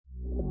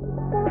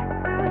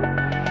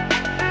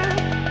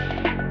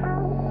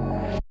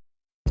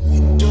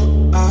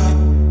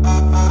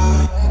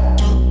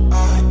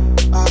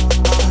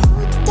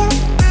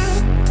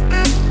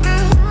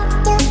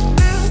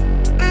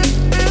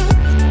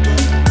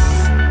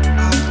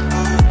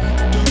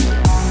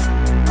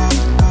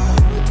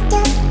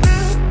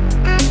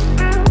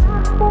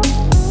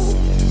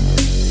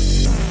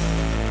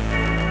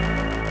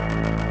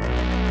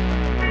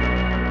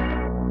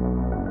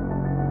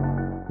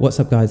What's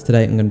up guys,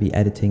 today I'm going to be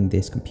editing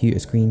this computer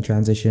screen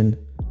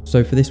transition.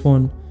 So for this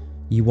one,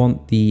 you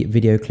want the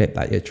video clip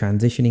that you're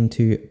transitioning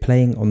to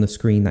playing on the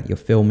screen that you're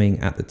filming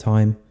at the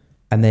time.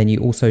 And then you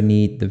also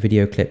need the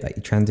video clip that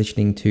you're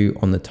transitioning to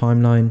on the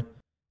timeline.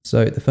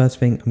 So the first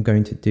thing I'm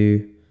going to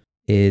do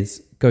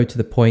is go to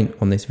the point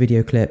on this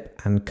video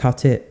clip and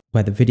cut it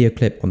where the video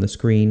clip on the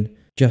screen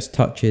just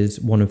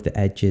touches one of the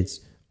edges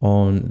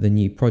on the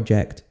new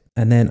project.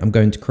 And then I'm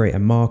going to create a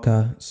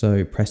marker,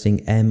 so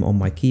pressing M on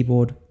my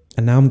keyboard.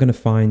 And now I'm going to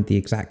find the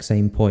exact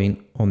same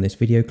point on this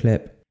video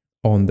clip,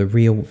 on the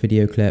real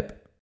video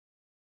clip,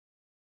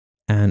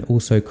 and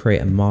also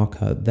create a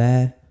marker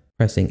there,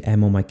 pressing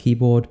M on my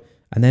keyboard.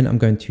 And then I'm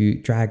going to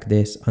drag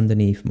this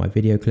underneath my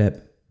video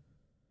clip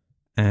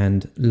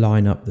and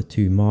line up the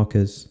two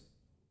markers,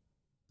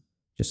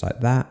 just like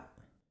that.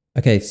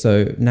 Okay,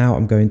 so now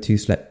I'm going to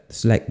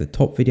select the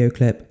top video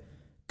clip,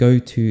 go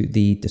to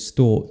the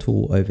distort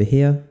tool over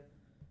here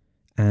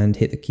and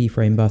hit the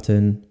keyframe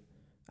button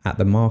at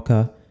the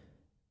marker.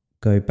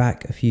 Go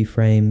back a few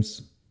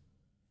frames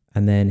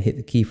and then hit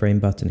the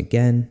keyframe button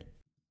again.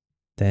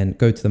 Then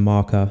go to the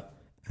marker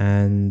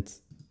and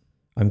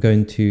I'm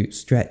going to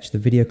stretch the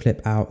video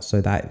clip out so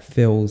that it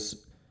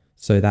fills,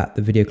 so that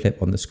the video clip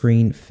on the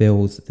screen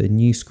fills the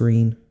new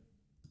screen.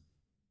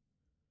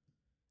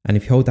 And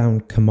if you hold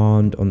down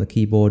Command on the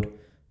keyboard,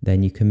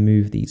 then you can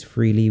move these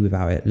freely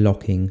without it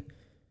locking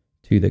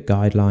to the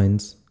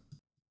guidelines.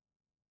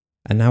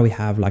 And now we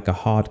have like a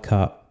hard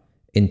cut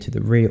into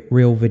the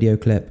real video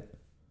clip.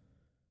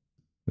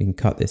 We can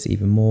cut this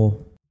even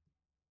more.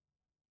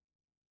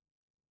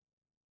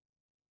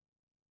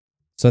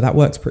 So that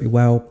works pretty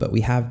well, but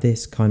we have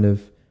this kind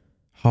of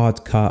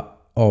hard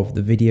cut of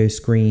the video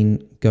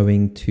screen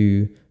going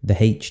to the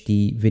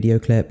HD video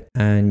clip.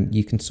 And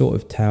you can sort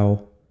of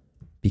tell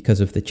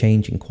because of the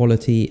change in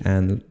quality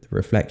and the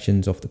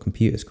reflections of the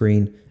computer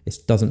screen, it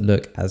doesn't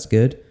look as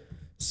good.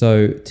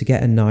 So to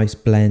get a nice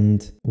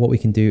blend, what we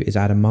can do is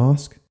add a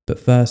mask. But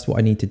first, what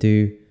I need to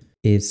do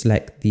is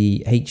select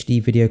the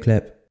HD video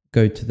clip,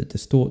 go to the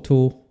distort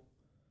tool,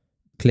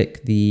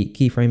 click the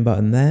keyframe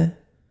button there,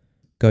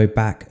 go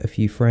back a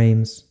few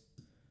frames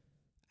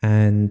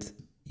and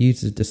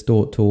use the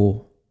distort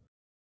tool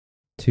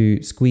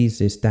to squeeze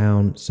this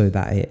down so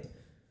that it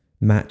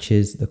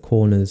matches the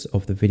corners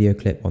of the video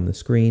clip on the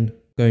screen,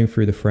 going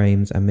through the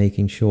frames and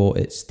making sure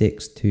it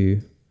sticks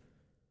to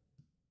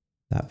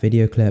that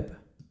video clip.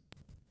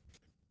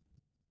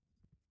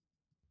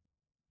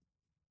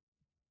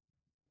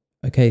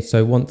 Okay,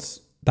 so once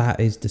that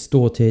is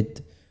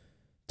distorted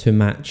to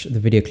match the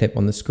video clip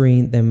on the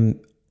screen, then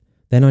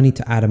I need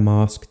to add a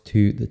mask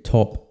to the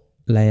top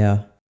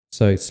layer.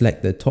 So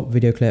select the top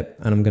video clip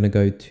and I'm going to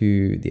go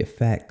to the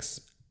effects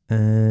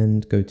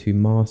and go to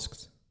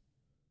masks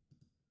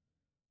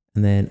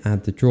and then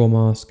add the draw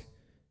mask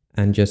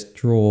and just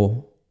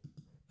draw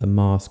a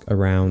mask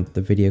around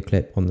the video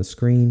clip on the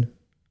screen.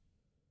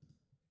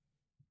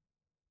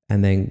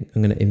 And then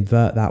I'm going to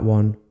invert that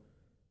one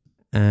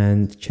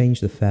and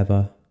change the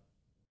feather.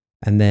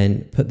 And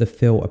then put the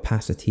fill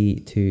opacity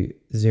to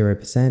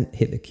 0%,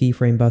 hit the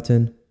keyframe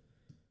button,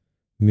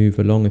 move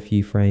along a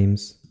few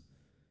frames,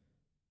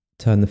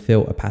 turn the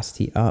fill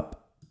opacity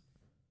up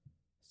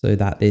so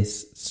that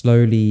this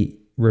slowly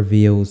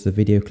reveals the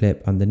video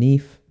clip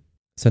underneath.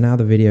 So now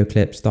the video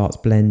clip starts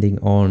blending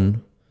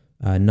on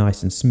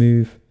nice and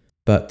smooth.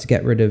 But to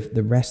get rid of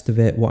the rest of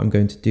it, what I'm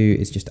going to do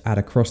is just add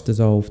a cross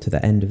dissolve to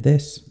the end of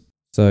this.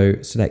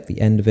 So select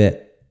the end of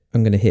it.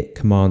 I'm going to hit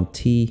Command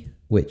T,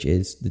 which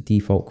is the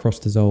default cross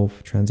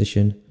dissolve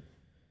transition.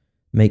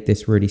 Make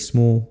this really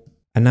small.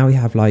 And now we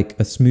have like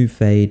a smooth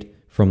fade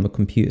from the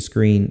computer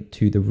screen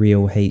to the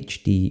real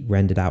HD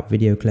rendered out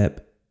video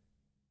clip.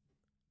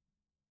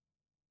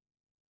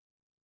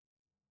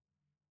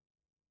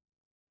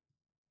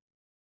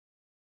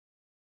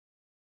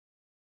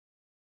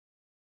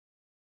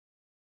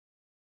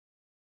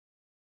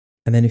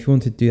 And then if you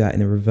want to do that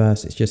in the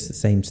reverse, it's just the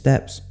same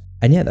steps.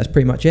 And yeah, that's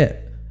pretty much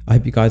it. I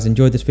hope you guys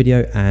enjoyed this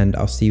video and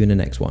I'll see you in the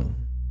next one.